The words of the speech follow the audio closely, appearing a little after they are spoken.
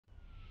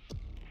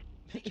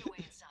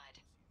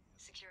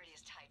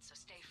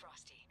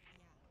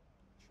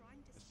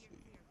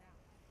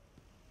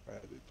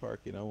private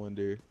parking. I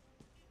wonder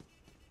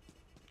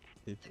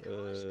if The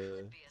garage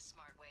could be a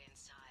smart way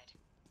inside.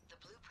 The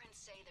blueprints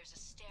say there's a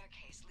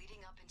staircase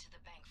leading up into the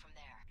bank from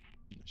there.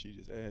 she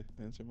just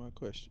answered my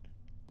question.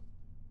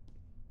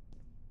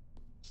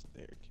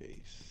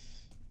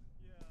 Staircase.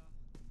 Yeah.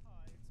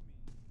 Hi,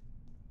 it's me.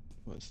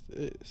 What's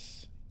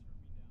this?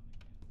 They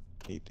turned me down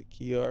again. Need the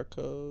QR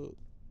code.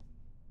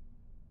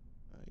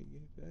 How you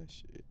get that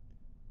shit?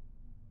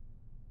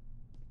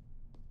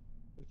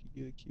 Where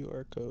you get a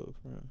QR code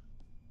from?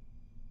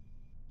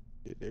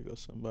 Yeah, there goes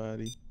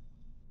somebody.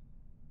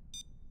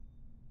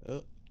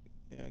 Oh,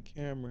 yeah,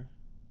 camera.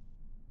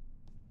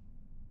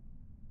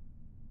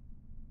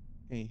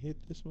 Ain't hit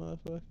this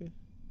motherfucker.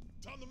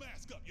 Time the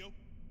mask up, yo.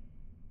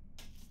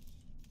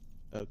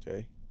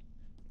 Okay,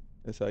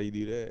 that's how you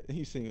do that.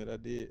 You seen what I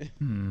did?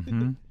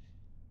 Mm-hmm.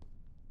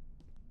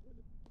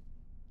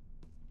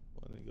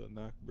 Wanna go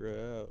knock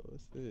bruh out?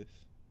 What's this?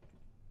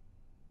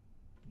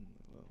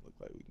 Don't look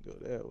like we can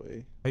go that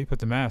way. How you put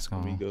the mask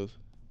Let me on? go.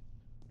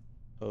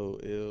 Oh,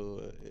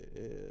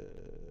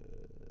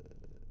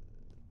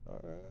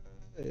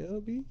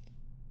 LB?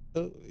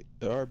 Oh,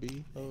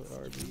 RB. Oh,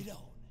 RB.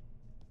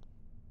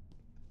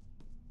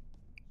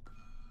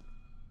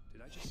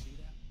 Did I just see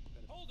that?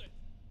 Hold it!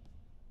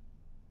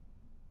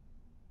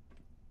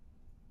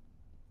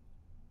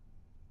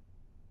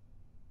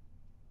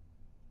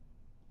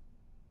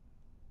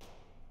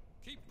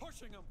 Keep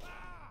pushing him!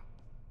 Ah!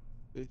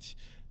 Bitch,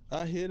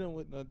 I hit him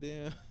with no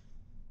damn.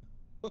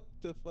 What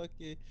the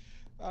fucking?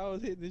 I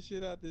was hitting the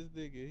shit out this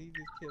nigga. He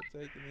just kept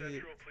taking the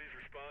hit. Central, please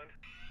respond.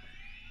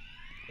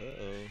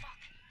 Uh-oh. Fuck,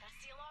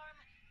 that's the alarm.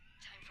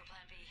 Time for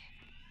plan B.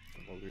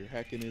 I'm over here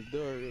hacking his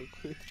door real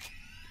quick.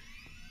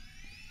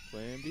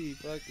 Plan B,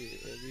 fuck it.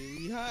 I mean,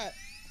 we hot.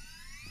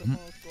 Come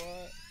on,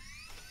 squad.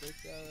 Get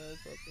y'all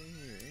ass up in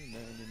here. Ain't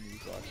nothing in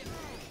these boxes.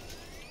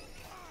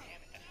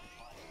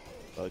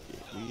 Fuck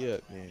it. We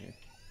up, man.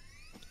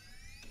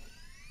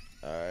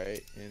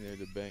 Alright, enter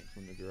the bank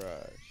from the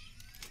garage.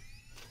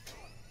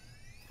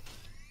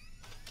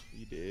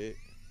 We did.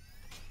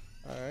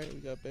 Alright, we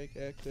got bank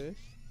access.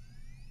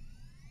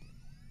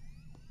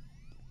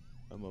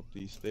 I'm up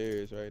these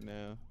stairs right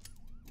now.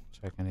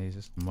 Checking these.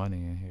 There's some money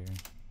in here.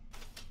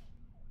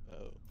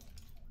 Oh,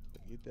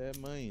 get that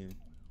money.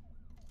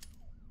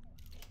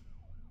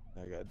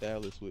 I got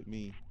Dallas with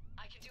me.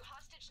 I can do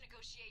hostage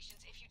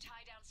negotiations if you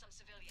tie down some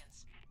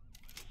civilians.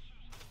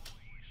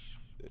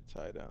 To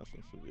tie down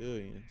some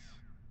civilians.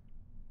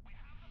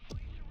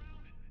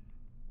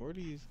 Where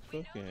these We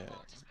know cooking the at?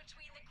 vault is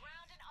between the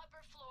ground and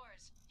upper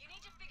floors. You need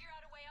to figure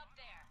out a way up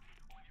there.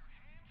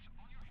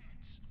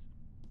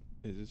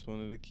 Is this one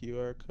of the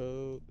QR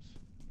codes?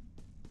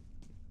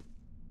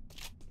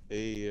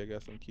 Hey, I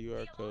got some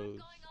QR The alarm codes.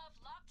 going off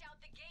locked out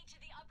the gate to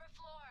the upper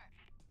floor.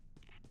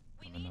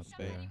 We Coming need up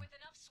somebody there. with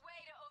enough sway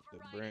to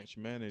The override branch it.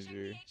 Check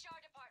manager. the HR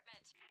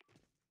department.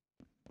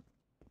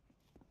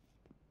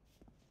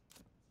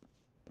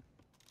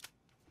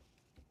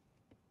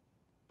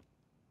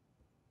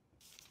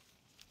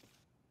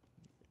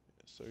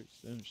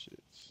 Search them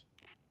shits.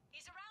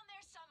 He's around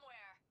there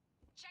somewhere.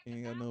 Check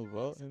Ain't the got no bathrooms,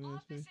 vault in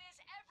this thing. offices,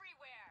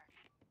 everywhere.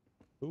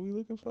 Who we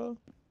looking for? Oh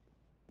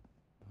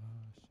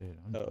shit.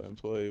 I'm Oh, just...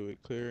 employee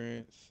with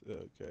clearance.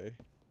 Okay.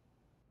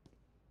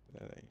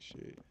 That ain't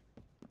shit.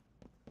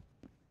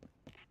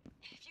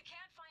 If you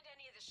can't find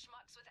any of the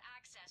schmucks with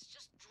access,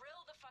 just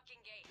drill the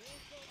fucking gate.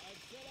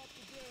 I've set up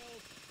the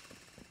drills.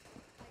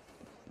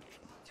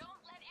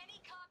 Don't let any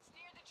cops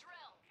near the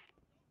drill.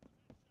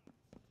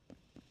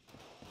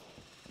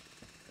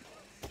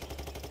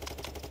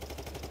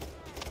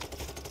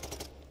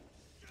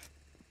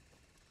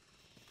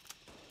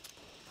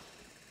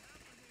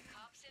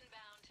 Cops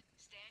inbound.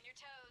 Stay on your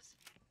toes.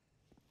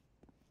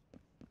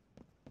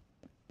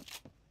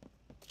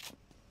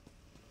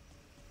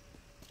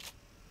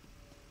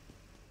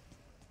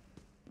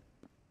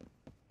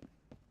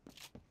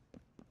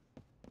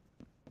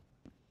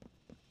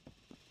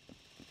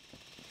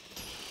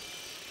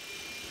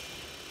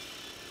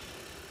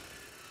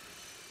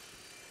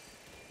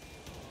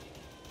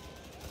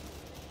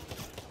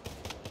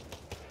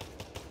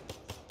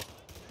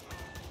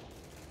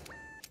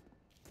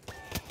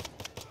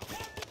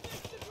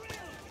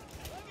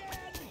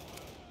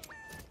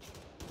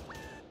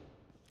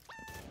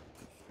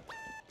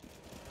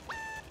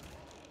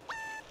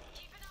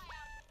 Keep an eye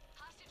out.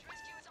 Hostage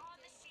rescue is on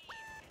the scene.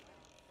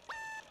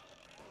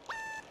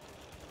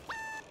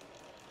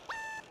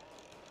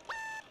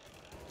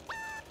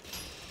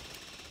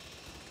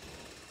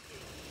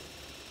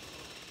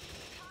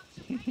 Cops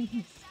are bringing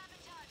in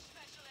sabotage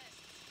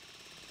specialists.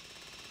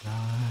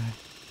 9,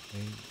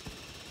 8,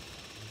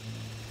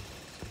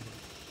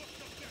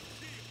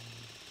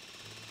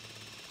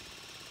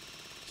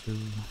 2,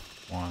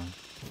 1.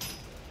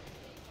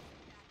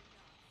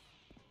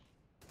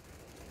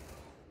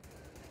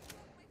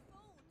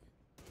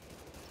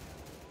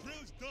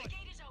 Drill's The done!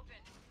 gate is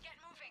open. Get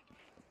moving.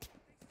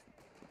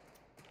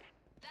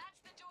 That's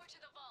the door to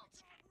the vault.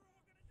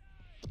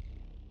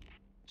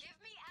 Give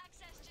me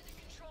access to the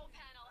control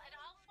panel and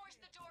I'll force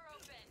the door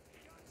open.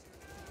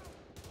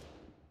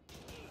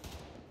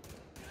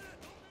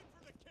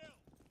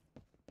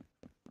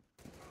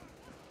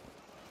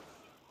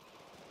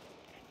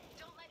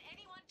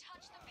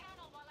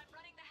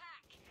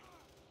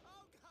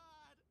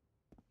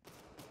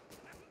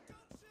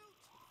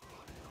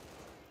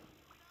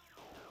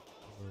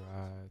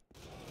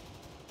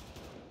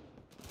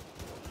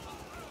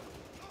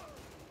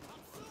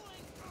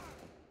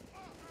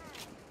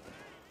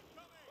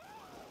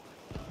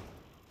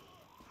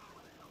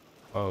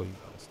 Oh, you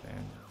gotta stand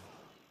there.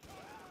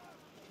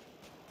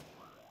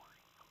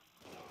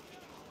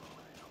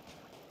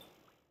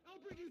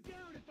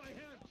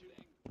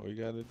 What you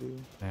gotta do?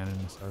 Stand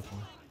in the circle.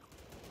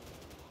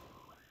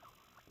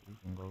 You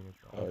can go get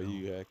the Oh, other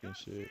you one. hacking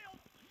shit.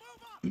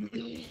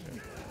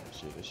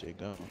 Shit, that shit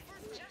gone.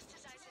 Just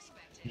as I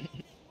suspected.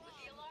 With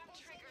the alarm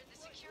triggered, the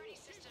security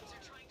systems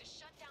are trying to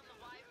shut down the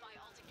Wi-Fi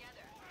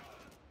altogether.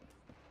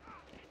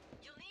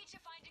 You'll need to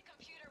find a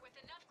computer with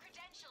enough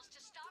credentials to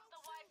stop the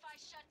Wi-Fi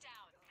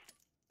shutdown.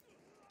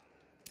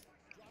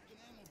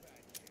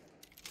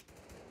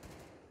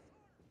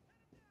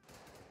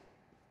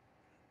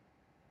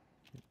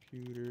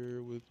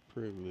 Computer with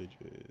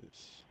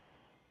privileges.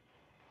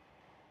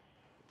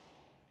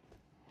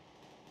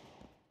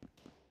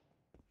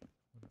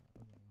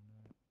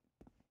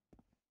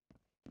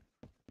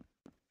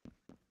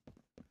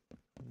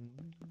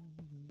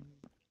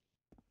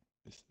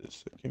 Is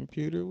this a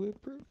computer with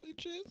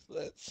privileges?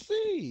 Let's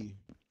see.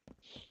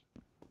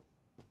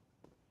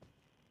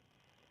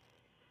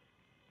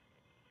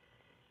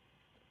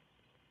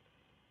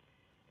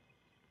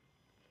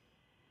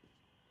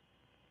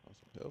 Oh,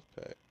 some health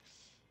packs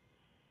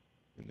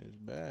in his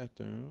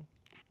bathroom.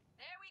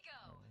 There we go.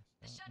 Oh,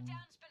 The that's that one.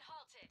 shutdown's been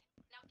halted.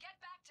 Now get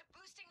back to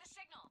boosting the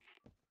signal.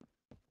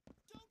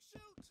 Don't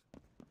shoot!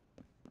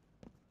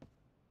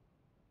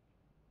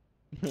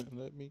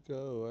 Let me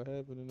go. I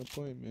have an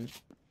appointment.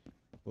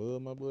 Well,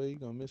 my boy, you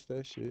gonna miss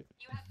that shit.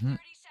 You have 30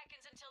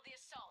 seconds until the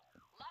assault.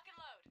 Lock and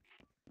load.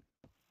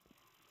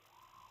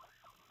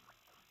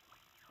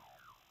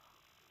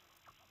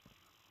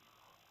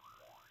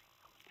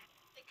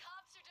 The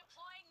cops are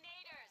deploying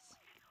naders.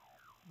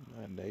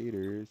 My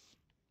naders.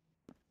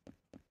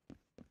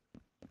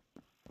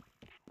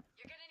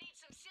 You're gonna need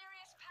some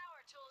serious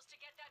power tools to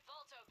get that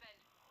vault open.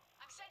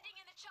 I'm sending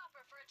in the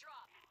chopper for a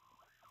drop.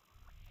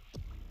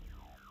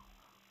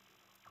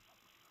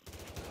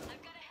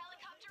 I've got a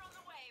helicopter on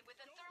the way with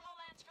a thermal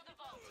lance for the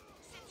vault.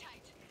 Sit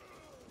tight.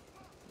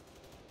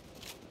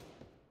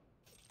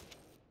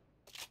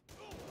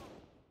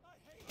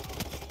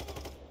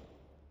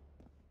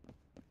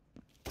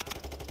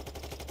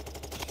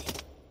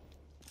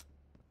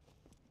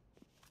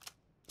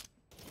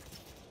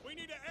 We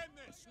need to end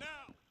this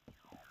now.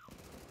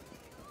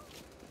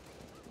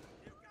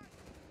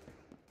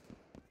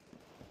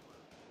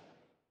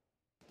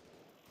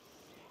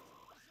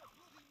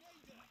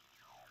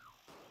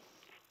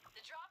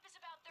 The drop is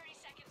about 30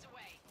 seconds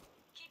away.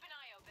 Keep an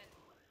eye open.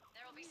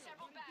 There will be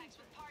several bags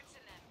with parts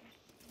in them.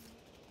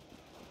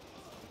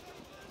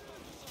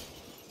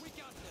 We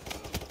got this.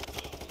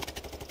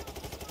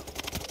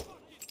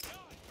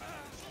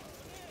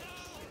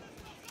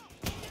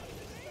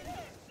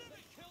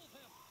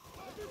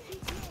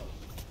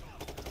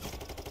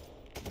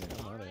 Man,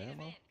 I'm out of Alright, I'm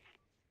ammo. in.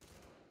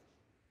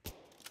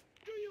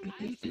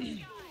 Eyes to the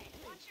sky.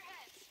 Watch your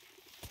heads.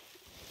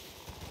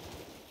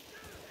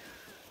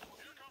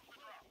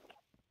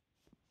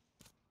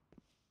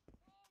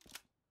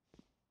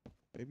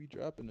 They be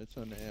dropping a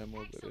ton of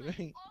ammo, but Excellent. it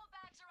ain't. All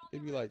bags are on It the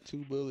be roof. like 2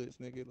 bullets,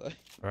 nigga. Like,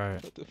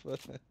 Right. what the fuck?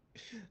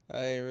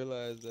 I ain't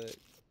realized that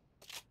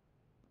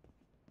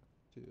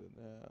till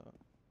now.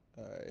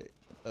 Alright.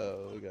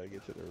 Oh, we gotta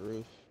get to the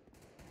roof.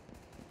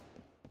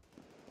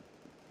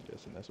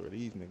 Guessing that's where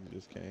these niggas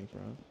just came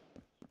from.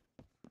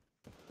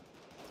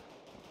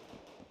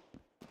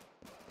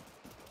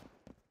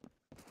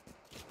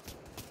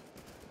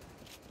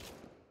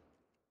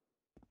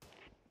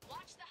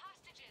 Watch the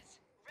hostages.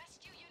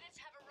 Rescue units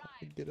have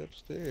arrived. Get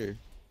upstairs.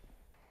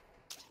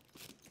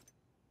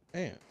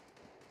 Damn.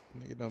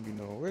 Nigga don't be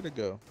knowing where to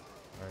go.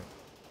 Right.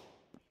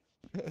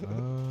 Let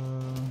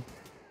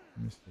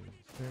me see.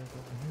 Stairs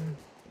over here.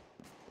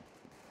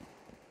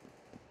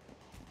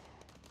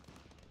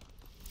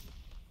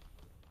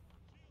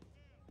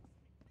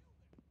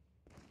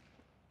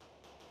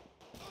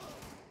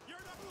 You're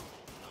not.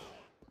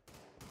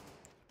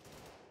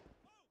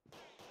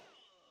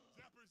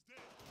 Zapper's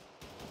dead.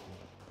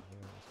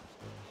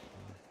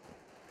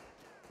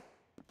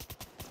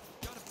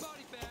 Got a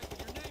body bag with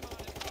your name on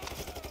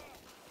it.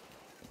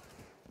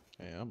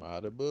 Hey, I'm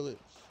out of bullets.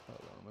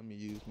 Hold on, let me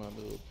use my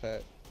little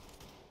pack.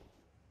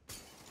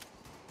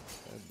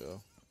 That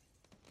though.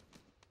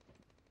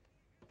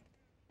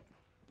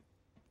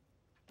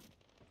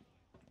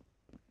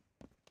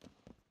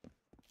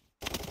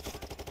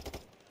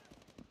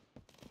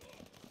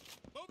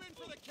 Move in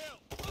for the kill.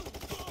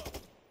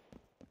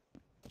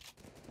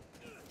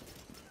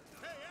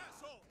 Hey,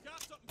 asshole!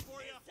 Got something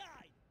for you.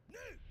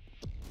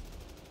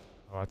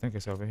 Oh, I think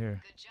it's over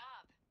here. Good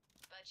job.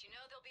 But you know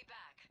they'll be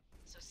back.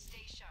 So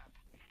stay sharp.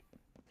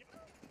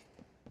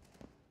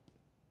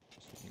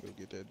 Go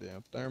get that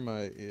damn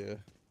thermite, yeah.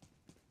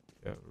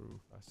 Yeah,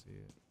 roof. I see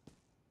it.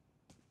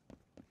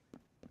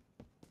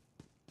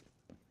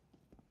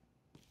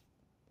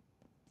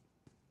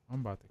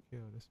 I'm about to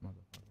kill this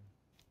motherfucker.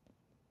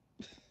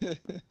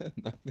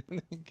 Knock that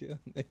nigga on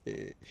the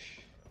head.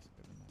 That's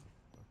good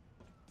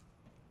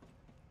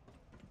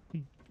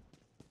enough.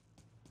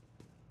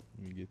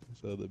 Let me get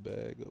this other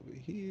bag over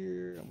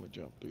here. I'm gonna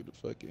jump through the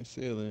fucking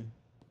ceiling.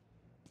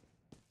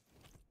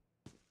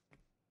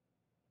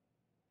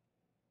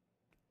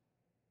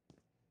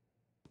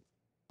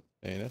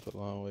 that's a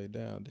long way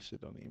down. This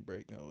shit don't even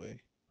break no way.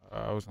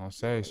 I was gonna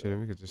say, shit,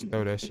 we could just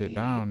throw that shit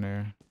down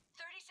there.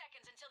 30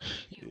 seconds until they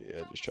hit you.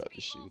 Yeah, I just Focus, tried to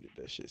people. shoot it.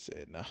 That shit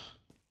said nah.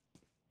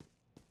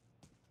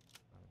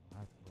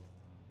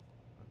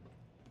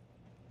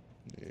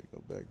 Yeah,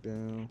 go back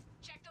down.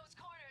 Check those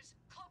corners.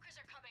 Cloakers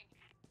are coming.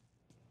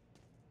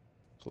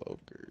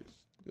 Cloakers.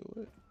 Go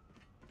what?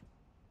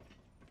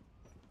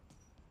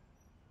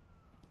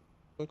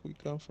 Fuck we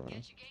come from?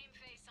 Get your game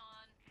face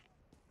on.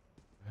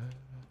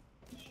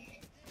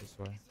 This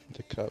way.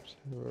 The cops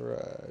have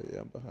arrived.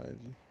 Yeah, I'm behind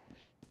you.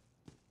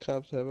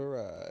 Cops have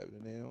arrived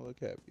and they don't look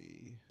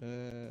happy.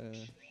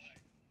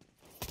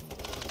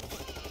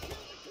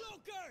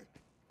 Cloaker!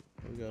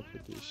 We gotta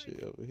put this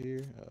shit over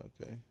here. Oh,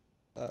 okay.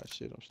 Ah,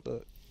 shit, I'm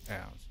stuck.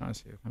 Yeah, I'm trying to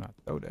see if can I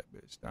throw that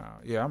bitch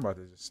down. Yeah, I'm about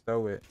to just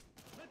throw it.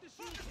 Let the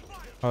shields fire!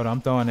 Hold on,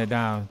 I'm throwing it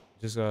down.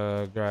 Just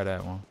grab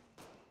that one.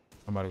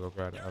 I'm about to go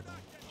grab the other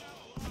one.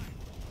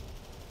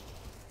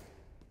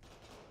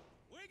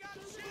 We got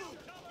shield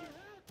cover!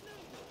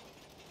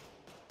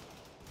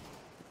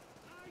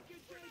 I can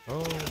take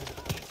Oh.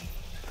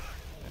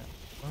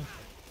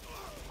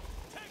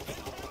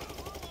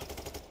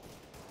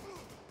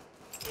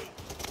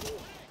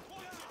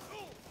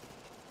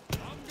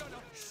 I'm gonna.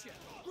 Shit.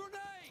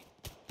 Grenade!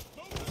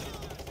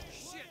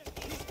 Shit,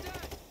 he's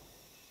dead!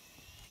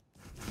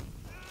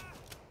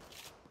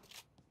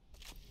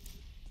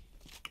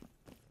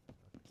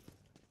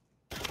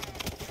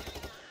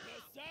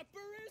 The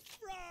zapper is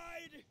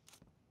fried!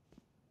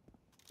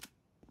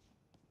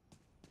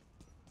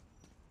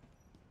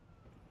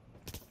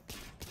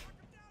 Knock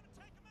him down and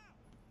take him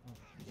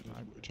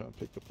out! We're trying to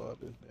pick up all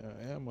this damn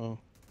ammo.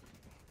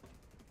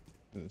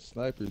 And the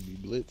snipers be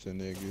blitzing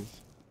niggas.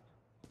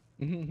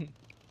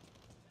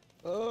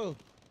 Oh!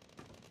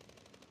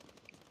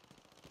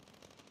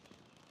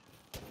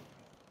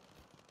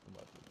 I'm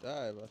about to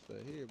die if I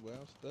stay here, boy.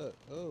 I'm stuck.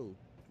 Oh.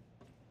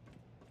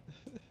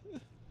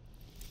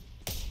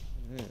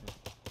 Man.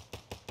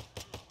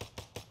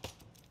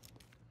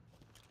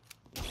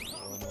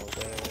 Oh, no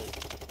bad.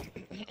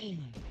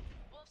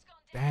 Wolf's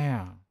gone down.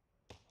 Damn.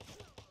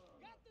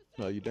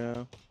 No, you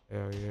down?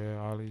 Hell yeah,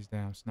 all these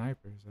damn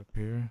snipers up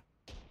here.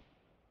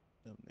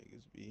 Them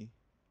niggas be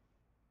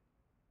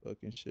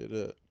fucking shit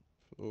up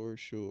for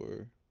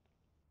sure.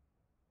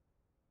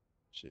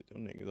 Shit,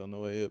 them niggas on the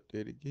way up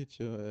there to get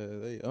your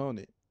ass. They on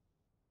it.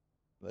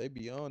 They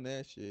be on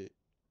that shit.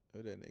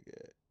 Where that nigga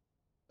at?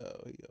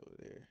 Oh, he over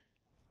there.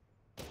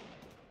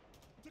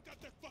 Took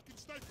out that fucking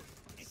sniper!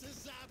 It's a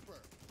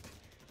zapper!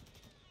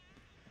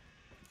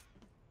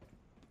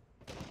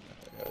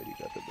 Oh, you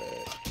got the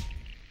bag.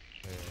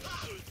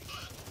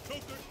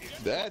 Cloaker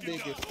is That fucking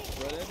nigga, down.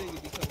 bro, that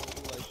nigga be coming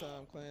through like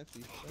Tom Clancy.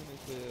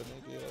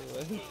 Nigga,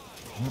 like,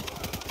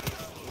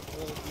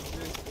 what is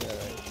this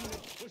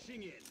guy?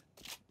 Pushing in.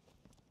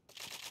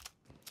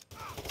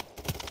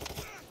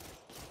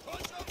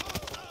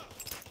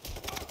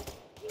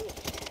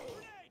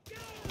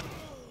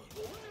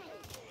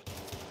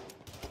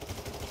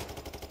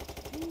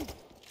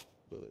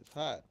 Bullet's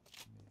hot.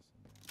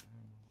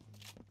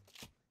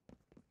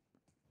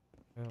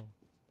 Hell.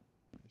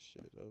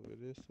 Shit over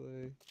this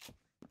way.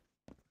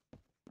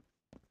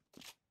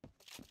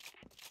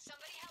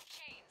 Somebody help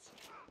Chains.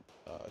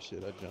 Oh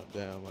shit, I jumped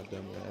down, my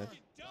dumb ass.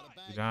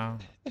 You down?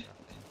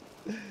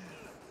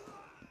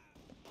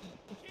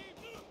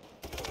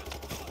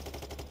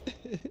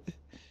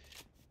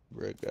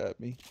 Bro got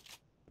me.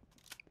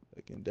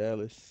 Like in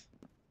Dallas.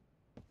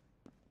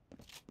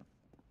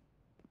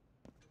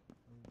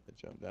 I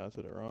jumped down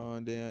to the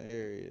wrong damn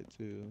area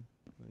too.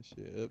 That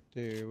shit up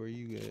there where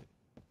you at.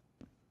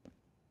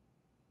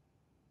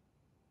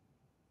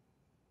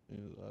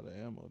 There's a lot of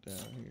ammo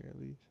down here at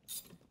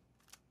least.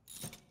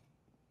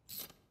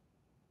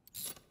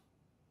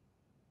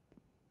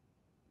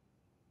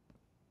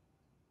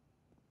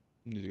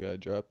 You just gotta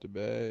drop the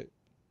bag.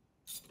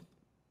 It's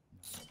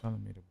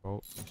telling me to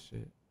bolt this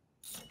shit.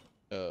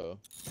 Oh.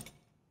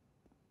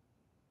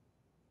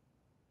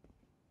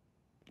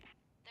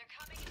 They're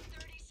coming in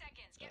 30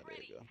 seconds. Get Oh, there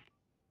ready. you go.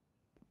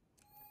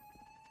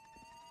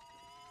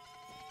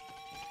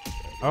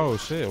 Oh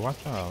shit,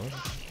 watch out.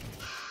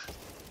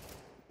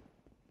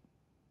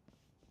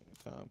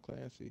 Tom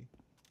Clancy.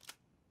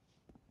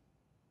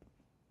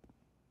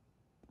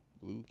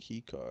 Blue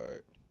key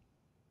card.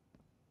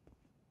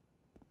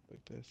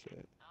 Like that's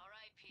it. All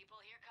right, people,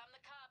 here come the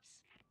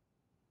cops.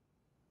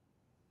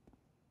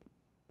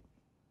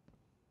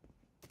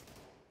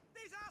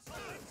 These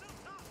assholes so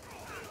tough!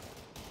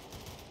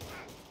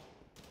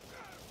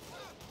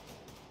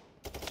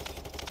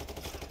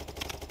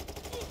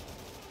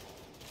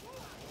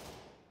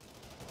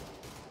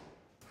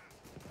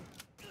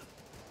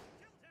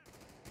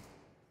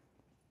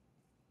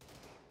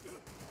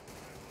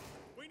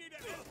 We need to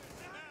end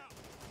this now!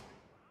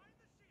 Behind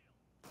the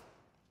shield!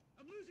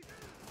 I'm losing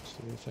ground! So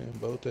you're saying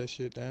bolt that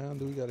shit down?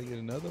 Do we gotta get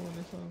another one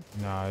or something?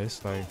 Nah,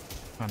 it's like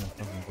kind of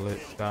fucking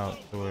blitzed out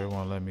to where it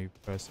won't let me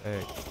press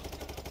X.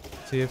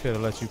 See if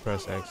it'll let you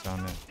press X on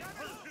it.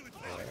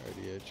 I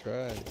already had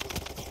tried.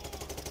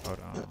 Hold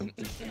on.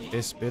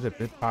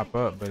 It pop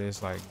up, but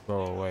it's like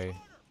go away.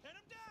 Pin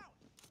him down.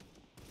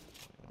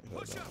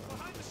 Hold Push on. up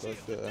behind the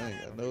Fucked shield. up. I ain't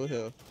got no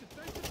health.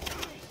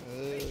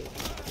 Chains is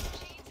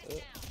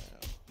down.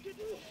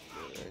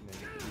 Right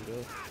now, beat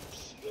up.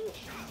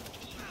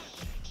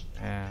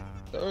 Damn.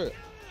 Throw it.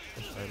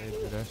 That's why they do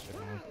that shit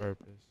on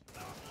purpose.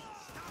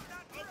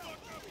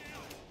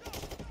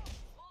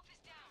 Wolf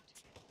is downed.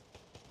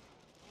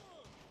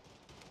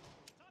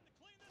 Time to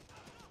clean this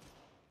up.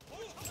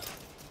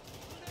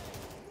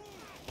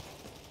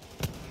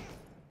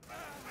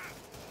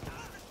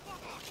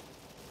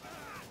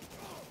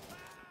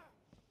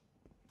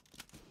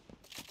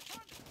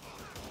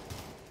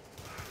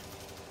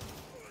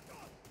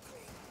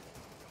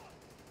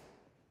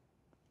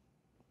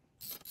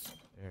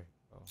 There you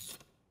go.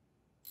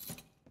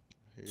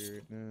 I hear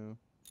it now.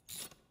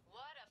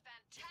 What a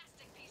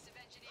fantastic piece of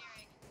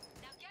engineering.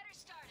 Now get her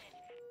started.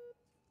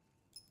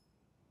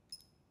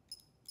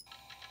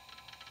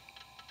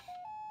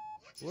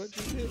 What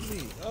just hit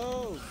me?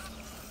 Oh!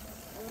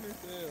 Splinter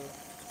Cell.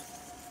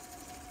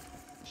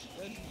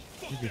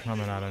 You be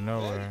coming out of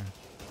nowhere.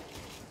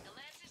 The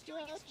Lance is Yeah,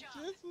 doing I its just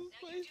job. was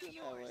Now you do facing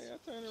that way. yours. I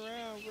turn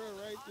around, bro,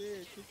 right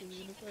there, kicking me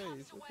in the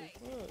face. What the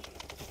fuck?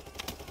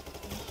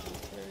 That's so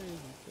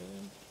crazy,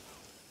 man.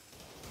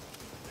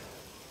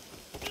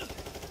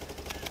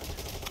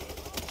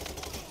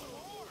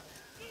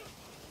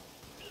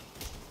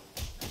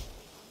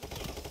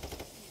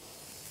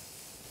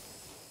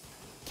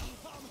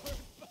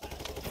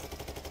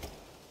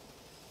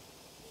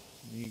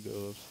 Me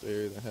go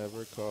upstairs and have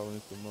her call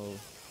in some more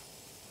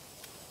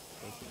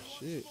fucking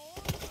shit.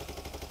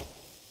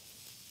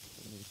 I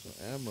need some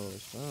ammo or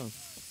something.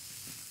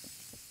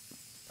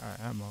 Got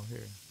ammo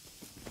here.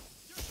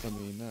 I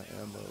mean, not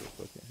ammo,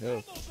 fucking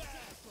health.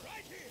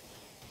 Right here.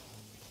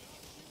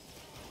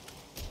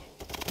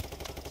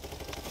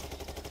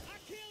 I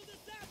killed the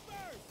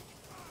Zapper.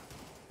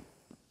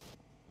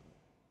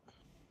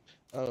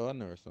 Oh, I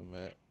know where some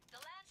at. The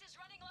Lance is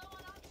running low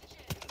on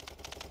oxygen.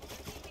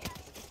 We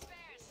had some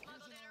spares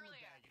smuggled in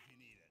earlier. If you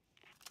need it.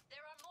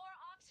 There are more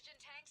oxygen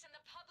tanks in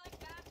the public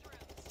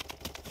bathrooms.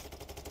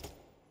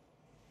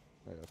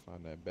 I gotta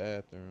find that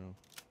bathroom.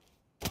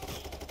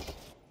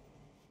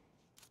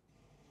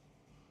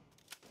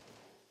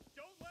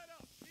 Don't let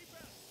up. Keep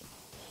it.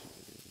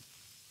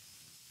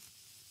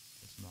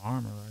 There's some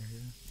armor right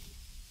here.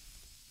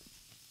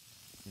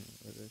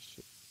 Where that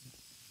shit?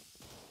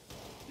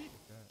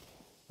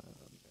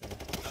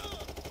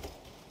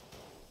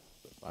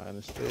 Find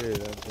the stairs.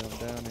 I jump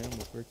down there. I'm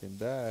gonna freaking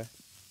die.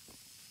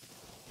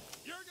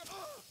 You're gonna.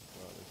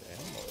 Oh, this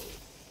ammo.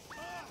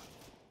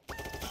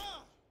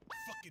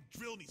 Fucking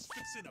drill needs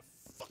fixing a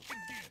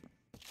fucking again.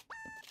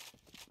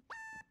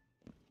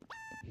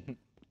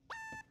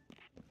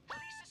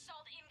 Police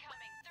assault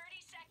incoming.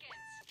 30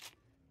 seconds.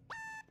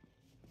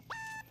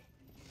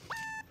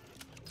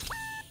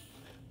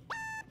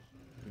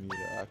 We need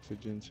an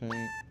oxygen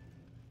tank.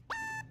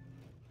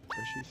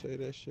 Where she say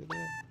that shit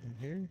at? In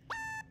here?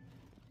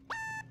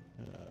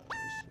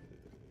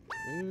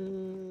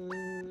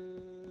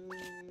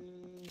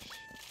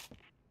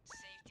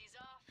 Safety's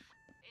off.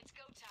 It's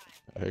go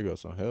time. Here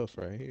goes some health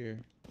right here.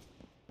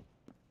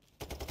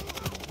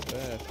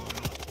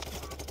 Bathroom.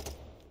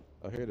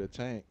 Oh, here are the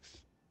tanks.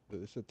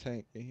 There's a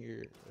tank in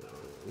here.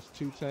 There's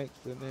 2 tanks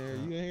in there.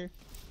 You in here?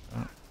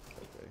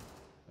 Okay.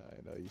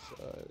 I know you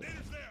saw it.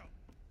 Natives down.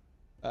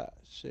 Ah,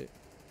 shit.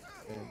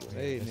 Yeah,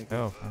 Hey, it's nigga.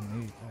 health. I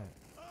need that.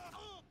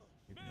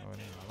 Even though it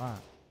ain't a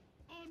lot.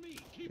 On me.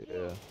 Keep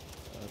Yeah,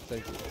 I'll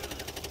take it.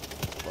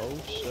 Oh,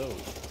 show.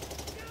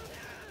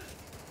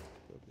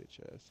 Go bitch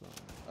ass on.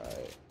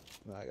 Alright.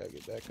 Now I gotta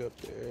get back up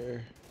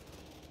there.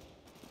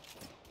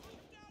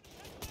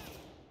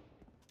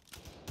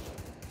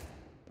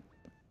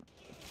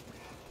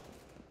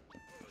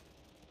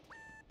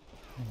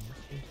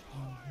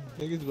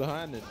 Niggas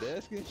behind the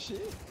desk and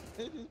shit.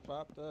 It just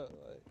popped up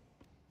like.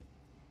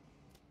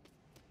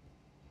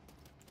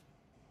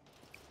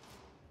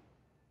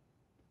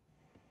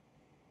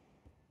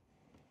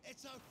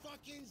 It's a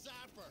fucking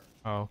zapper.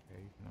 Oh, okay.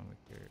 You can only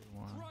carry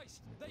one.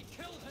 Christ, they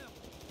killed him!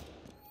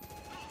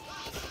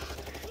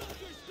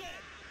 Buster's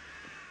dead.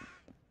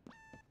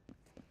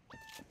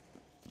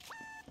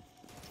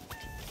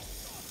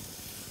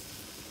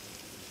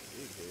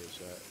 Big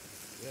headshot.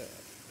 Yeah.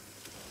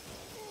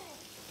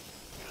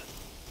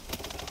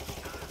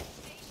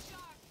 Stay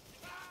sharp.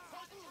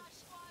 Sabotage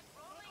squad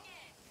rolling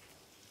in.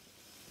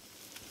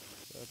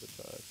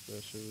 Sabotage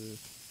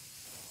specialist.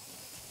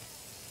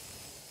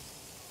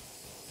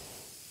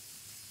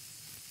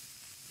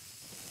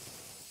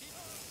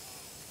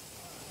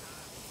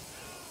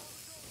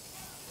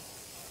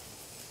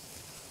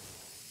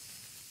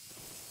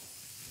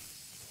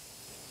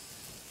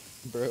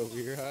 Bro,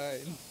 we're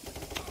hiding.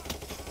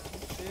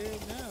 I'm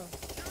scared now.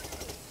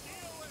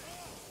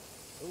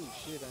 Oh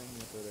shit, I ain't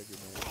gonna throw that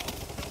grenade.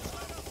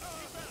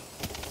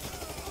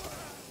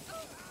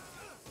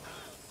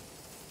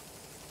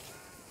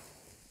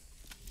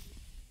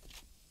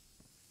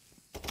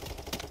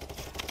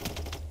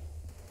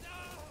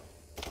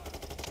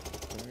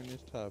 Turn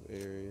this tide. top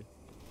area.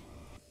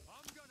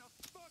 I'm gonna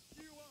fuck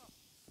you up.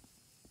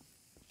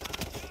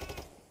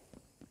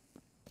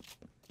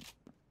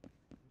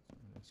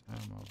 This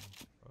ammo.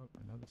 Oh,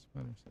 another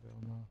splinter cell,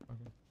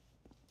 motherfucker.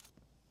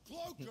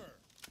 Cloaker.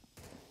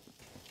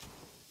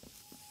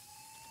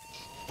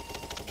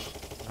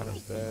 I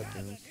don't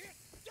Bathrooms.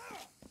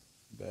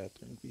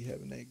 Bathrooms be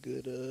having that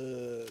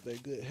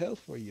good health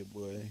for you,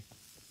 boy.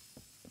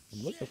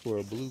 I'm looking for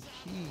a blue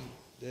key.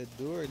 That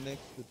door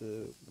next to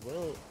the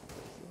vault.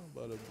 Something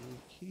about a blue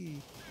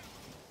key.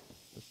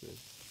 What's this?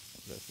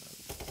 That's not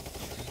it.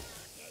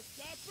 The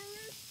supper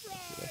is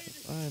I can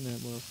fried. find that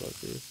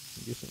motherfucker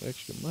and get some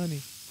extra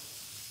money.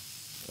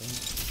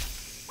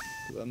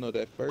 Cause I know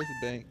that first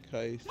bank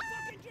heist,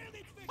 Fucking damn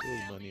it, fix there it.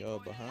 was money all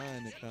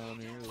behind the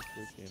counter. It was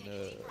freaking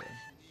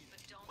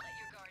But don't let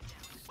your guard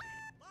down.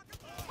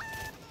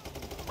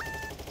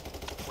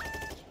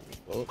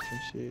 bolts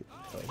and shit.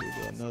 Oh, here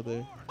go another.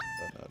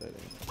 Oh no, that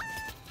ain't.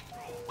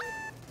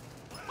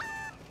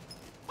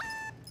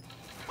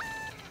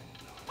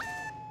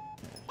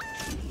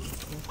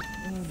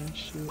 Oh, that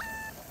shit.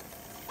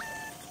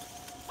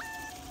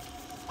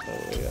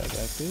 Oh yeah, I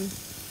got this.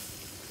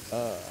 I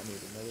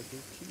need another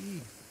blue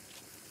key.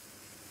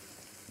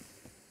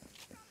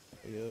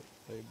 Yep,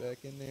 stay back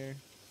in there.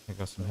 I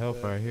got some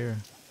help right here.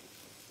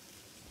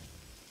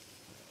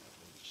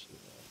 Shit,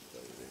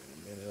 I'll play it in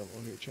a minute. I'm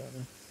on here trying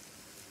to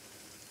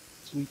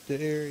sweep the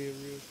area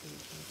real quick.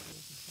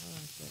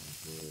 Find something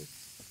for it.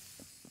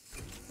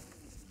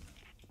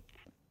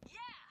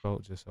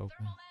 Boat just open.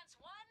 Thermal lance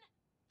 1,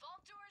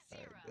 vault door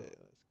 0. Alright, bet.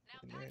 Now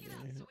Let's pack get it in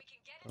up there. so we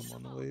can get I'm into on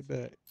the the vault. way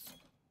back.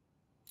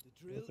 The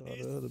drill That's all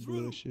is the other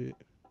through. bullshit.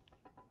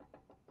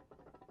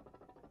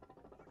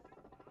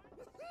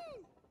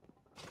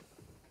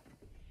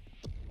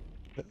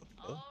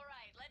 All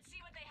right, let's see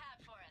what they have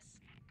for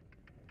us.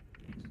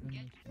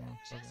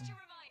 Just to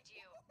remind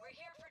you, we're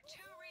here for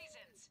 2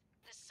 reasons.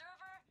 The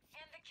server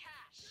and the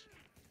cache.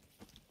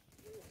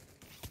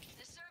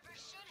 The server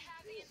should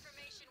have the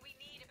information we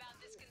need about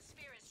this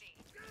conspiracy.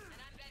 And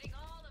I'm betting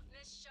all of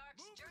Miss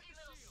Shark's dirty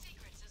little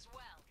secrets as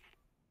well.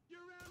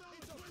 You're out on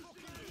the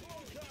fucking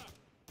quota.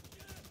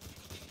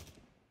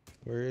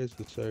 Where is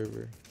the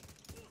server?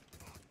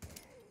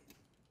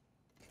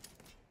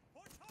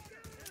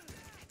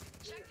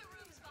 Check the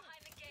rooms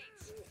behind the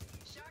gates.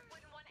 Shark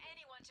wouldn't want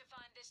anyone to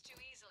find this too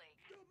easily.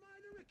 Don't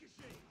mind the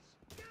ricochets.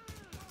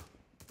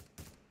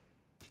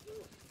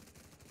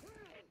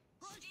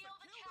 Steal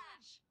the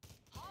cash.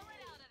 Haul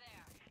it out of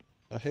there.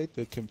 I hate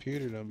the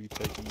computer don't be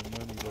taking the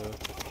money though.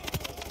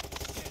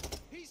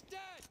 He's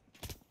dead.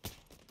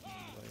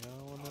 Like, I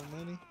don't want no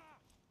money.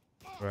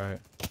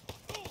 Right.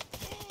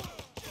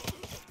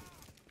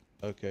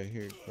 Okay,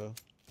 here you go.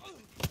 I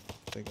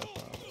think I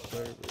found the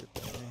server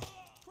thing.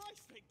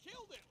 Christ, they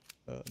killed him.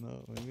 Oh no,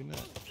 maybe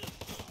not.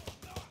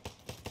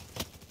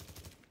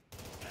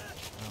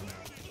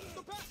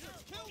 The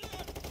bastards killed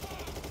him.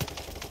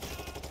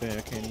 Man,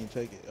 I can't even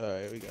take it.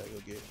 Alright, we gotta go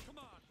get Come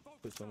on, focus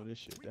put some of up. this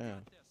shit We down.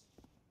 got this.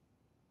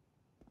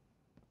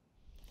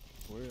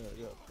 Where I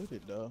gotta put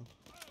it though?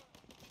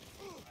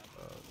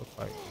 Look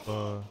like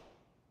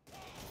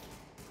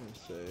Let's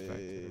back to the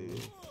say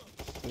roof.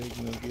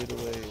 signal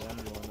getaway. I'm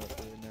going up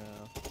there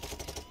now.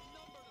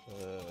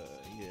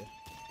 Yeah.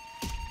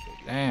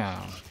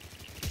 Damn.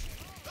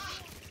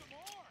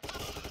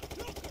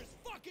 Joker's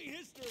fucking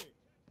history.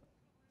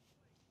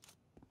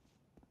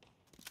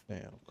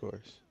 Damn, of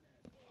course.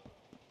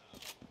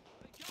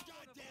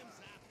 Goddamn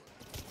zapper.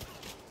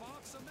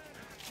 Box him in.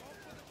 Hope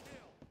for the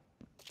kill.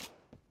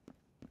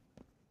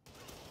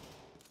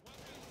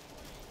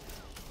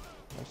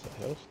 That's a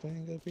health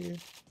thing up here.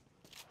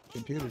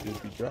 Computer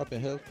just be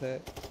dropping health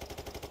packs.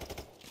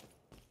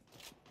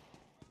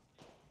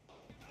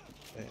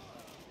 Damn.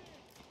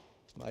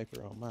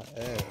 Sniper on my ass.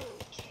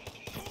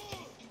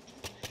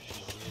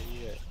 Where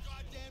he at?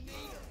 Goddamn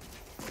neater.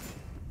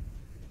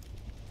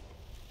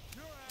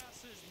 Your ass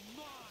is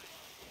mine.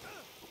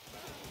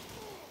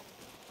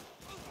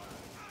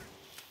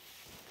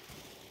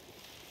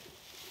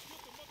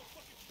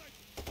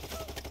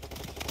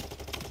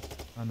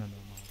 I don't know, man.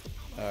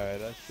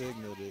 Alright, I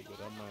signaled it, but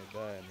I might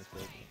die in a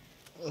second.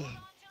 Hold on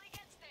till he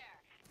gets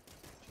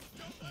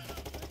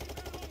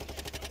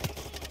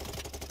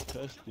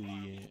there. Custody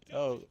in.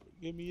 Oh,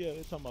 give me up.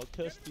 They're talking about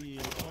custody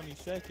in 20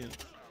 seconds.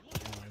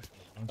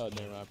 Oh,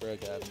 never mind. Bro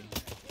got me.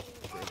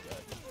 Bro got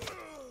me.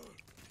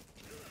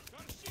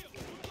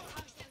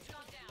 Hoxton's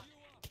gone down.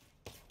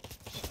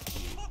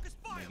 Focus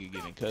fire. Nigga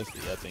getting custody.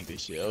 I think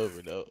this shit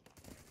over though.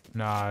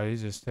 Nah, he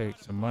just take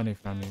some money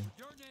from you.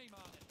 Your name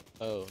on it.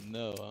 Oh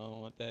no, I don't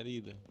want that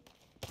either.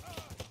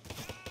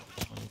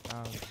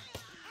 20,000.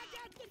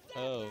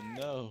 Oh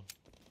no.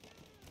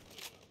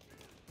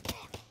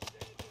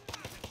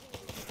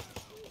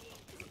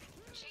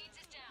 Shades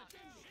is down.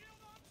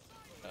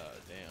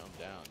 Damn,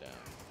 down.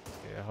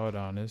 Yeah, hold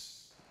on. This.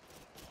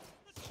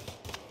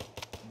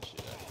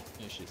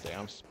 You should say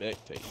I'm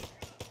spectating.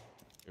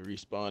 It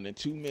respawn in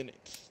 2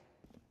 minutes.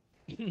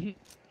 You're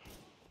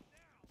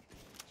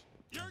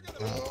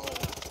gonna.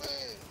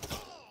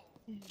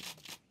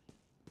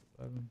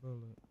 11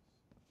 bullets.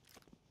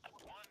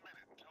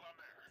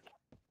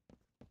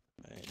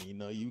 And you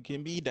know you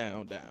can be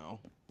down.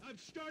 I'm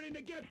starting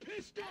to get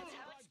pissed That's off.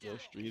 how it's done.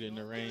 J.Street in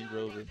the Range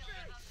Rover. Filling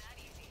up that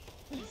easy.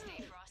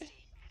 Stay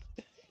frosty.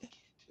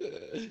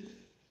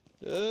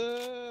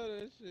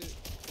 That shit.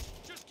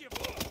 Just give up.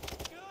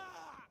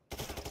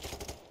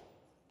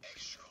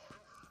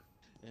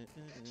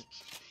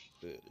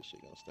 Good, this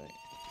shit gonna stink.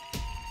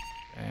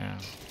 Damn.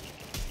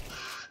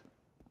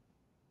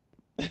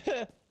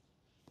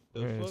 The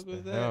Where fuck is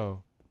was the that?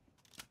 hell?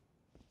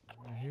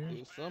 Right here?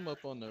 There's some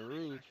up on the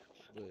roof,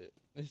 but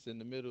it's in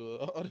the middle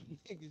of all the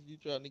niggas you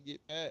trying to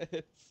get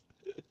past.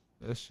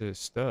 That shit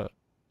stuck.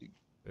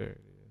 There it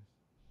is.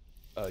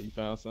 Oh, you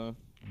found some?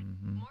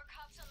 Mm-hmm. More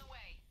cops on the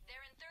way.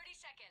 They're in 30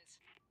 seconds.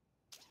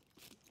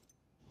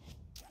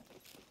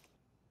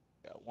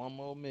 Got 1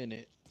 more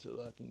minute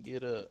till I can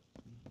get up.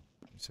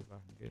 Let me see if I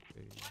can get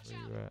these. Watch Where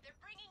out. you at?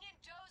 They're bringing in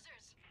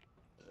dozers.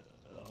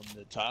 On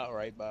the top,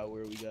 right by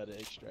where we gotta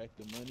extract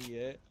the money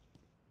at.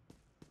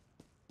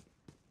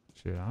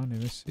 Shit, I don't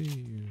even see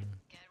you.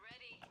 Get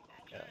ready.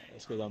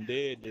 That's because I'm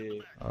dead.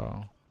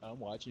 Oh. I'm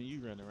watching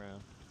you run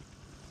around.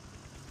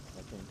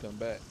 I can't come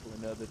back for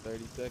another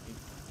 30 seconds.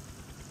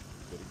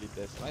 Better get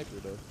that sniper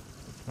though.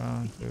 I'm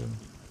trying to.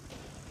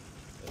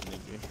 That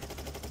nigga.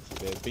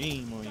 See that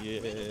beam on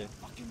your head.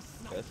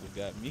 That's what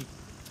got me.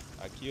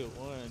 I killed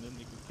one, them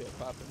niggas kept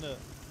popping up.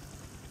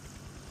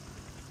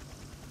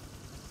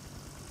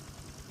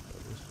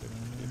 Put this shit on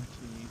there.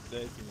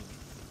 15 seconds.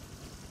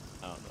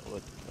 I don't know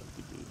what the fuck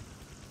to do.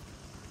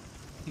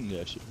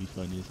 That should be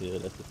funny as hell.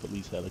 That's the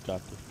police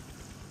helicopter.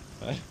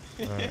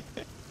 Right.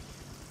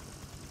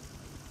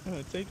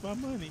 Take my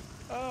money.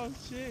 Oh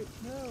shit,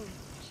 no.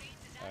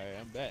 Chains is out. Alright,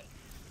 I'm back.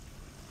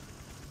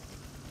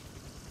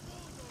 I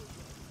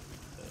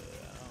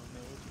don't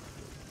know what you're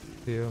supposed to do.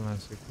 Steal and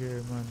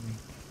secure money.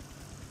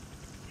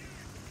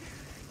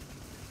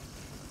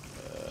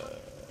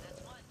 That's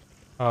one.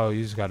 Oh,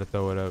 you just gotta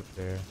throw it up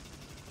there.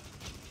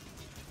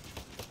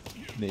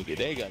 Nigga,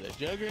 they got a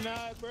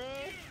juggernaut, bro.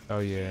 Oh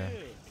yeah.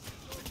 Shit.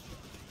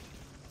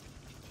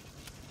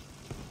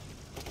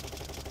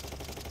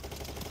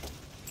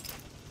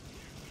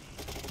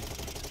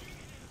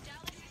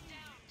 Dallas is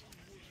down.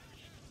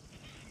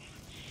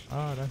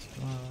 Oh, that's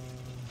my.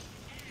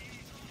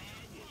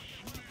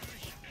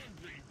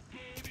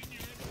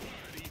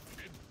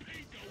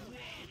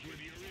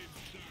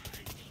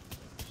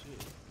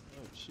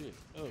 Shit.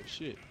 Oh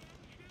shit.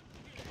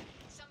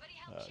 Somebody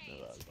I help knew I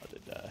was Chains. about to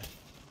die.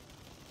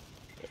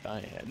 But I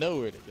ain't had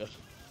nowhere to go.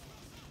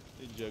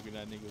 This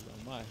juggernaut nigga was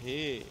on my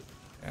head.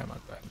 Damn, I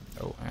got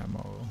no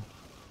ammo.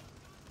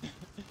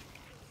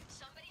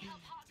 Somebody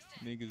help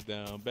Hoxton. Niggas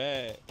down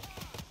bad.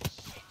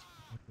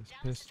 With this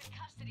Dallas is pistol. in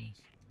custody.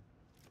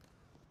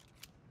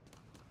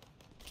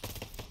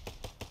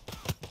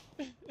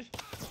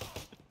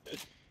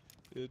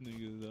 This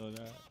nigga's on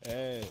our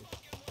ass.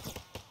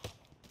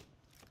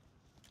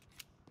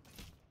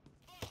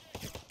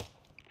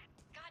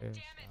 God Yes,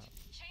 damn it.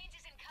 Chains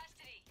is in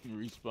custody.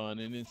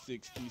 Respawning in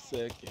 60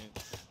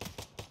 seconds.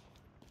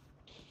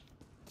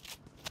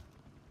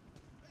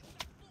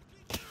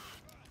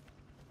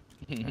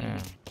 Damn. God damn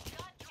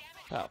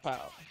it. Pow, pow.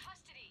 Hoxton's in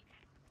custody.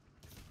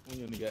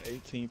 We only got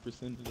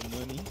 18% of the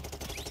money.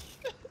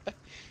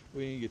 We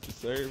didn't get the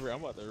server.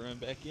 I'm about to run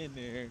back in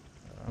there.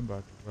 I'm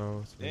about to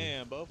go. So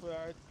Damn, both of our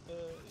out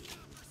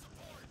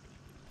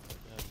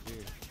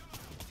there.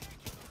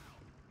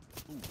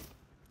 Ooh.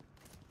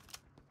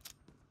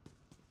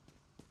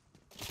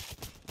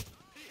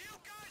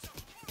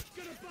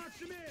 Gonna box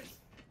him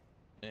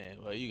in. Man,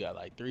 well, you got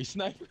like 3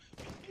 snipers.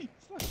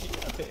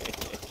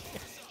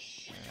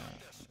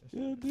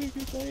 Yeah,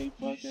 niggas ain't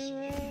fucking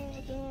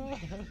around, dog.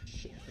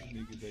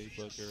 Niggas ain't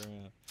fucking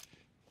around.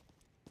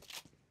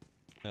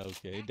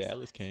 Okay,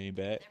 Dallas came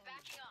back. They're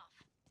backing off.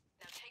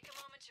 Now take a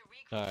moment to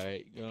regroup.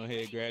 Alright, go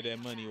ahead, grab that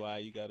money while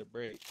you got a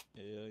break.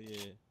 Hell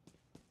yeah.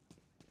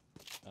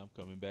 I'm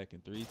coming back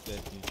in 3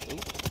 seconds.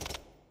 Oop.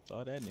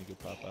 Saw that nigga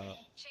pop out.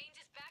 Chains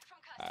is back from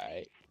custody.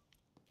 Alright.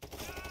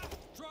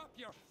 Drop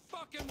your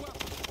fucking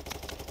weapon.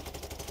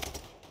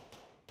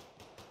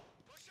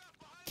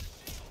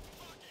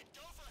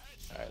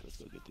 Alright, let's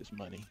go get this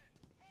money.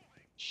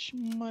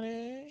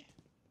 Shmoney.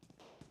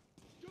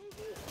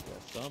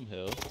 Got some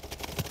health.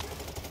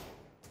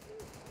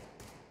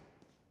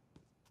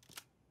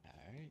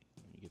 Alright,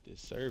 let me get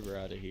this server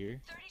out of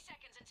here. 30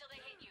 seconds until they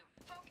hit you.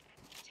 Focus.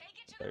 Take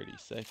it to 30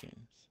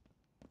 seconds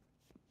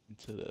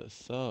into the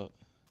assault.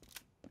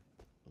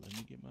 Let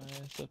me get my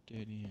ass up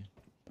there then.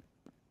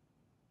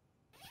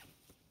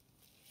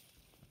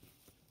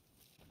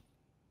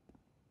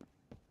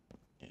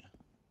 Yeah.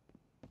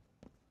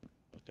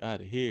 Fuck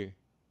out of here.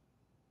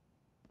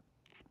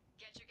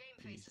 Get your game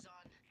faces on.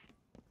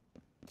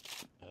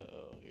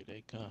 Oh, here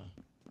they come.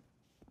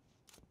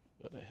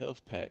 Got a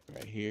health pack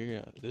right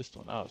here. This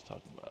one I was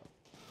talking about.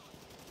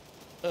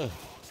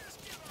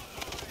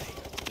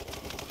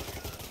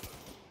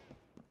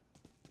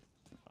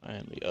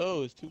 Finally.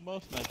 Oh, it's 2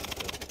 more snipers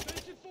though.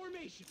 Defensive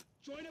formation.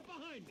 Join up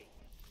behind me.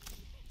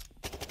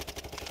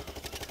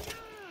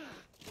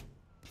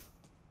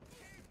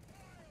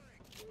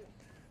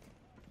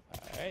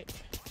 Alright.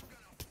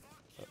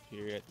 Up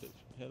here at the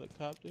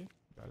helicopter.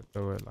 Gotta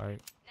throw it like.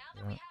 Now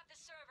that we have the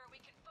server, we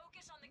can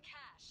focus on the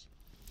cash.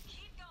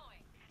 Keep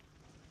going.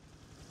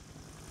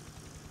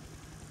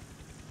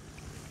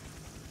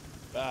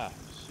 Ah,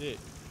 shit.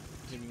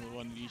 Hit me with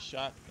one of these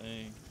shot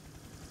things.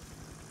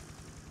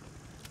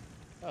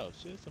 Oh,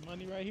 shit, some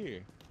money right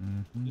here.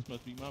 This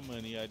must be my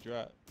money I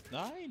dropped.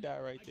 Nah, I ain't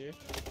died right there.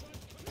 That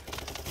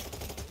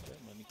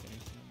money came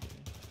from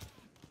there.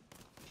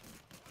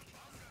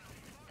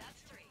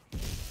 That's 3.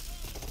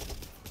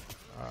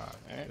 Ah,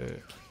 Alright.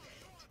 shit.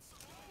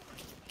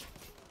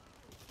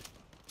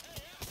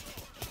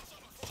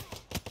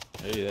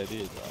 Hey, that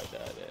is where I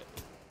died at.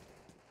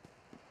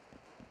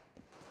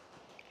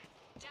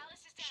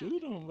 Dallas is down.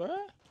 Shoot him,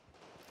 bruh.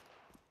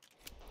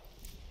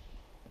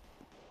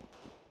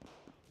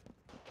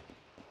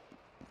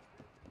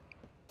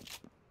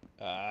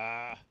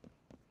 Ah.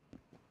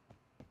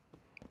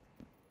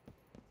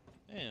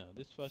 Damn,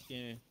 this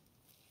fucking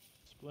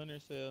Splinter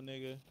Cell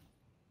nigga.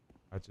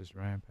 I just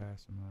ran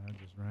past him. I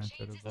just ran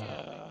to the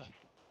vault.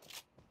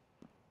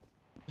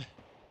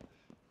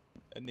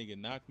 That nigga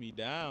knocked me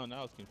down.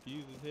 I was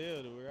confused as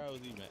hell to where I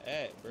was even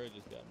at. Bro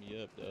just got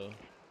me up though.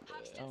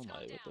 I'm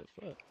like, what the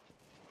fuck?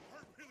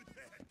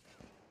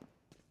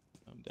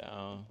 I'm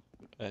down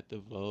at the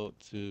vault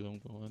too. I'm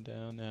going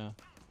down now.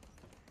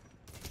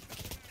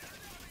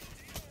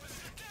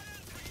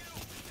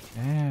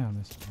 Damn,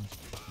 this one's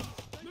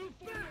Move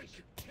back!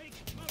 Take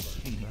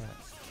cover! back.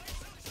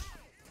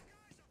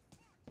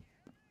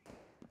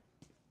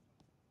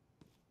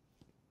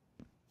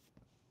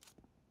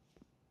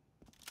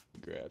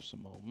 Grab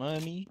some more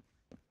money.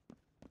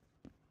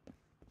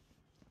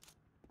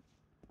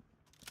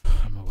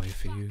 I'm gonna wait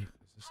for you. There's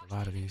just a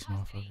lot of these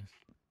motherfuckers.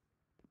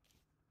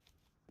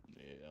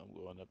 Yeah, I'm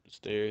going up the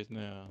stairs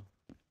now.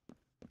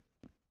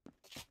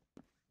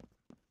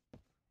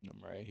 I'm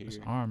right here. There's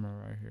armor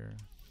right here.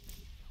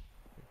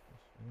 Pick this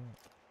shit up.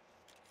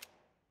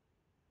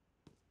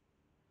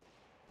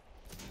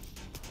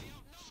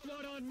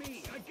 Flood on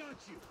me! I got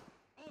you!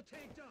 All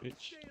tanked up! Bitch.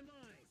 Stay in line!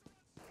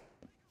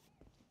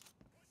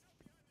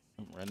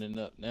 I'm running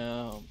up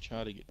now. I'm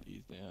trying to get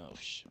these down.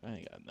 I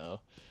ain't got no.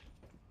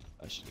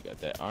 I should have got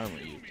that armor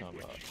you was talking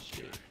about.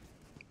 Shit.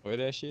 Where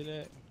that shit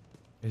at?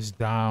 It's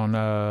down.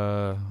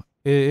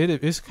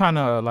 It's kind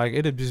of like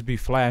it'll just be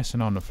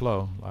flashing on the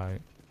floor.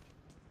 Like.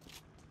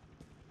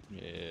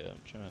 Yeah,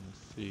 I'm trying to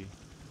see.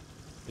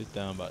 It's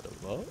down by the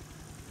vault.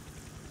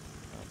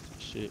 I don't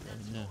see shit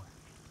right now.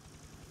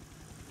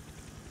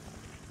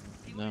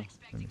 No.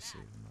 Let me see.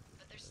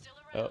 But they're still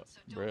Oh, around, so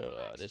don't bro,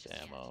 relax this just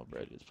yet. ammo,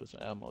 bro. Just put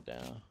some ammo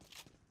down.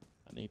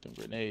 I need them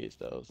grenades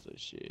though, so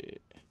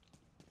shit.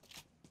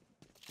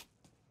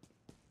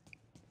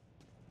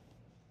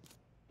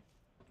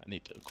 I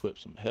need to equip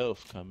some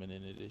health coming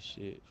into this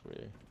shit for.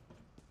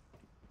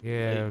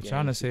 Yeah, I'm late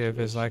trying game to see if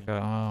it's like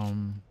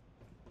situation.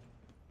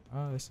 a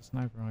Oh, it's a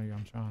sniper on you.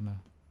 I'm trying to.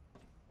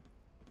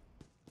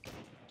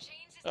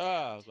 Chains is Ah, I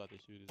down. was about to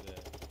shoot his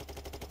ass.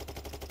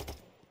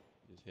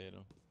 Just hit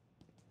him.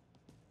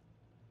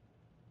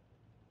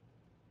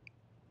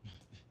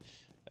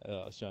 I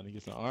was trying to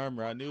get some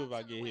armor. I knew if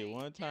I get hit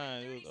one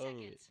time, it was over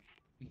with.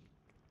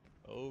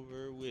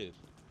 Over with.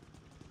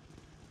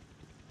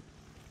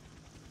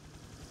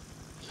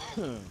 That's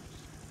 5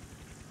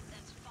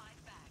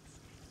 bags.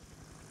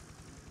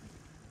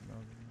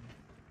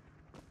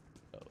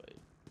 Oh wait.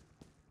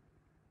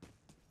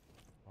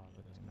 Oh,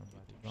 there's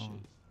nobody Shit. gone.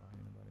 Why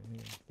ain't nobody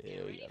here? Yeah,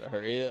 we gotta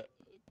hurry up.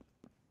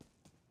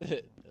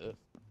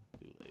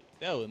 Too late.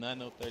 That was not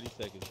no 30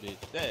 seconds,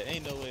 bitch. That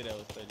ain't no way that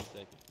was 30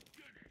 seconds.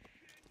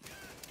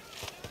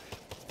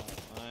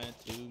 Lying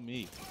to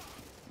me.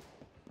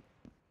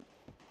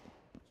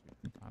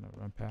 You can kind of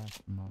run past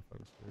the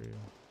motherfuckers for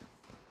real.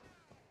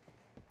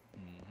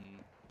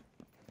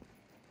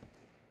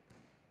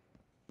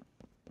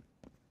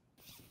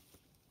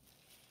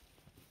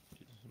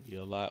 It'll be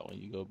a lot when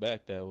you go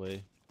back that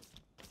way.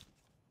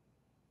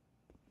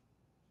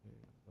 Yeah,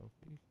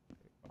 Loki,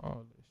 take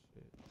all this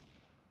shit.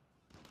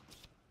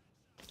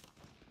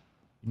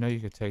 You know you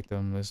could take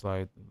them. It's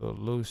like little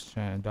loose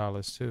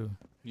 $10 too.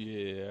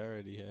 Yeah, I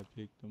already had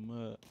picked them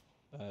up.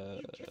 I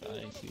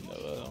ain't seen no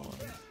other one.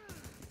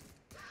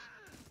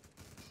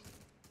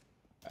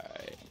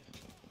 Alright.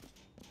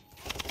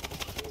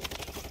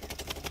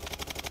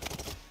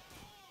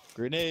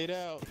 Grenade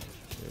out.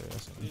 Yeah,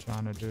 that's what I'm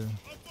trying to do.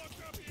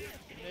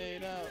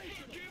 Grenade out.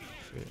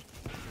 Shit.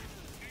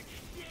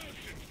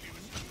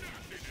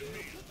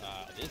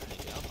 Ah, this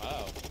nigga, I'm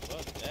out.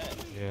 Fuck that.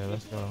 Yeah,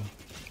 let's go.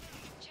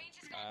 Chains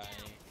is gone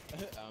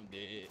down. I'm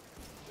dead.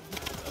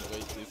 I'll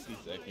wait 60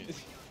 seconds.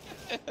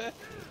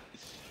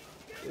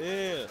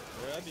 Yeah,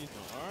 bro, I need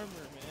some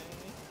armor, man.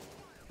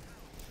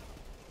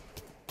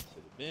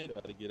 Should have been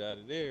about to get out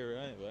of there,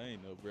 right? But I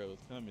ain't know bro was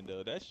coming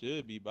though. That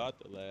should be about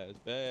the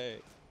last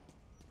bag.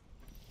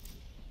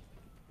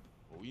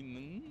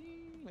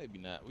 Maybe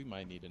not. We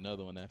might need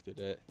another one after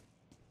that.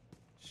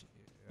 Shit.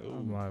 Ooh,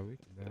 I'm like, we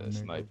can that down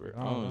there sniper go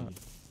all on out.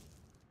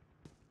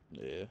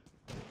 you. Yeah.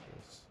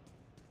 Just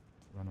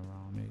run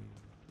around me.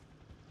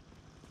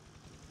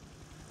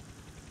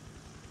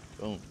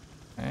 Boom.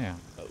 Damn.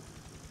 Oh.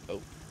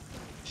 Oh.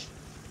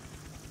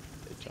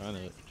 They're trying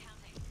to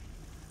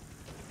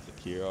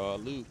secure all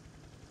loot.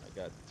 I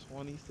got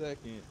 20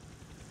 seconds.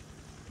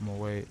 I'm gonna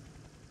wait.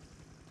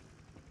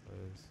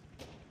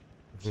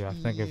 'Cause I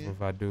think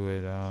if I do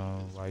it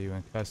while you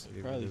in custody,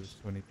 we Probably. lose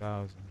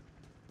 20,000.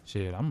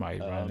 Shit, I might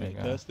run I'm in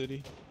nigga.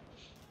 custody.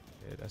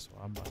 Yeah, that's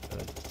what I'm about to.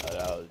 I thought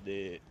I was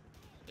dead.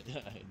 I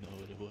didn't know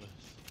what it was.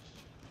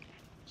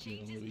 You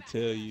know, let me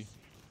tell you.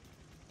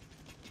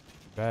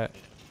 Back.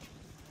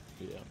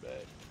 Yeah, I'm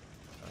back.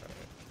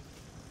 Alright.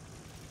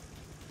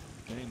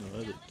 Ain't no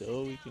other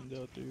door we can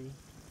go through.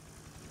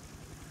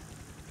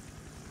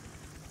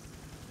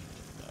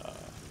 Nah.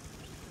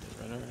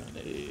 Run around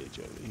the edge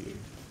over here.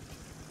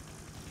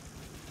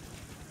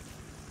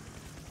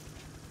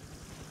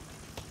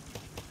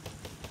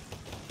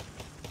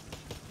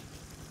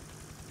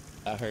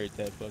 I heard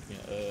that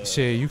fucking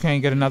Shit, you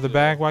can't get another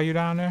bag while you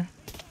down there?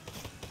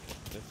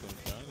 That's what I'm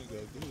trying to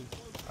go do.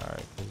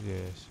 Alright, cause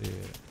yeah,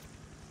 shit.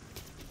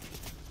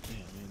 Damn,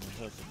 man, the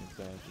hustle is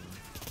back in.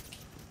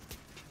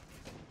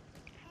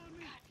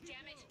 God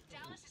damn it.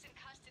 Dallas is in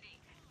custody.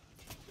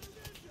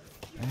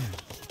 Damn.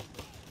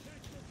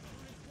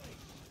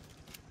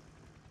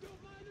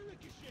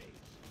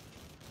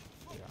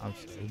 Yeah, I'm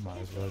saying we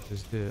might as well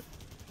just dip.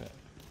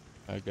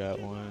 I got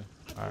one.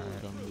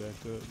 Alright. Coming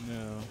back up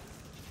now.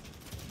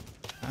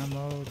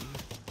 Ammo.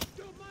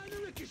 Don't mind the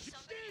ricochet.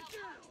 Somebody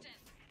Stand help down. Hoxton.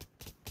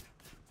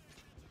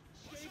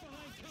 Stay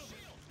behind cover.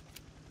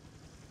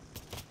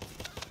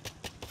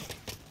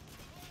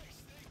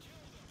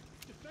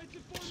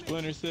 Defensive formation.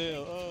 Splinter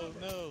Cell. Oh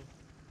no.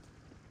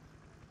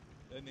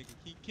 That nigga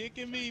keep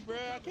kicking me, bro.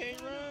 I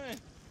can't run.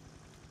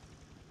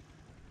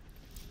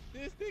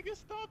 This nigga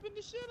stomping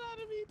the shit out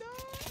of me,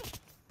 dog.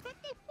 What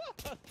the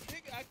fuck?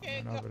 Nigga, I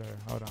can't Run go. over there.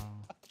 Hold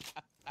on.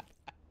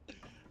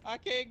 I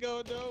can't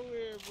go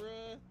nowhere,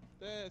 bruh.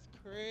 That's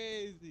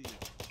crazy.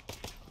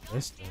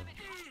 This stuff. Damn it,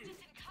 Hoxton's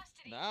in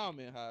custody. Now I'm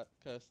in hot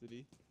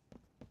custody.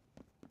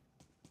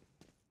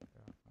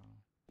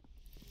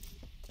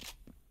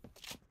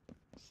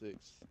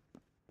 Six,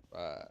 5,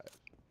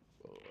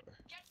 4,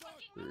 Get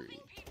fucking 3,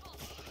 moving, people.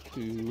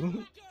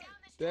 2.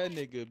 That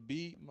nigga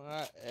beat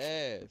my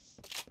ass.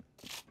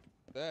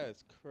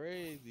 That's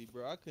crazy,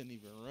 bro. I couldn't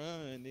even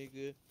run,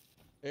 nigga.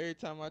 Every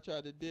time I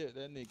tried to dip,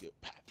 that nigga.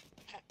 Pop, pop,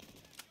 pop,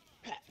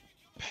 pop,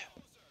 pop,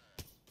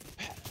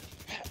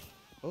 pop.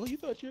 Oh, you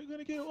thought you were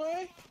gonna get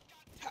away?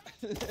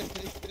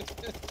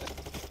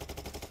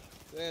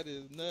 That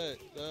is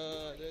nuts,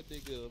 dog. That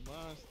nigga a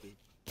monster.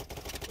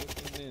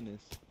 Fucking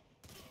menace.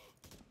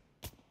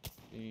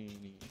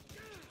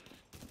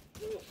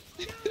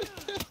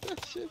 That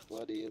shit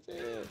funny as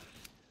hell.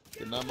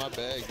 But now my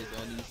bag is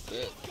on these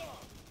steps.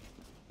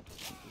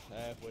 It's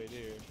halfway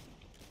there.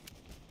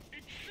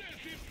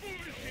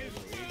 There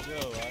we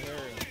go. I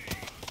heard him.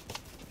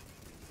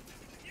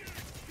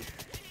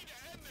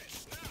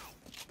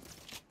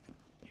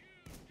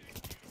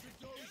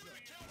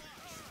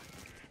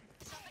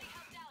 Somebody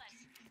help Dallas.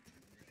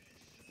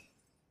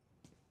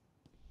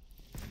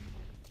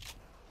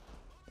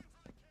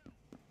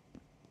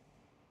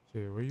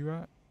 Shit, where you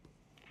at?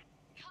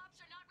 Cops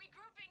are not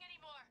regrouping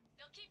anymore.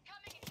 They'll keep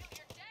coming until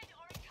you're dead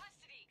or in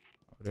custody.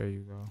 Oh, there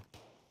you go.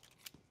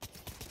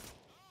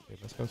 Okay,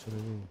 let's go to the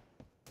roof.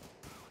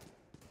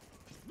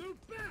 Move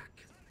back.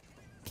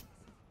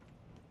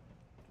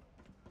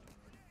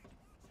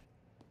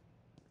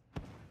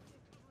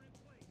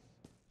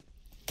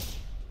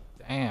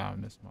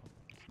 Damn, this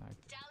motherfucker sniper.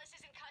 Dallas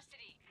is in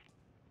custody.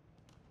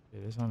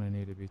 Yeah, this only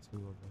need to be 2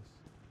 of us.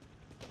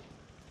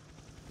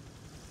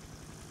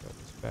 Got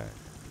this back.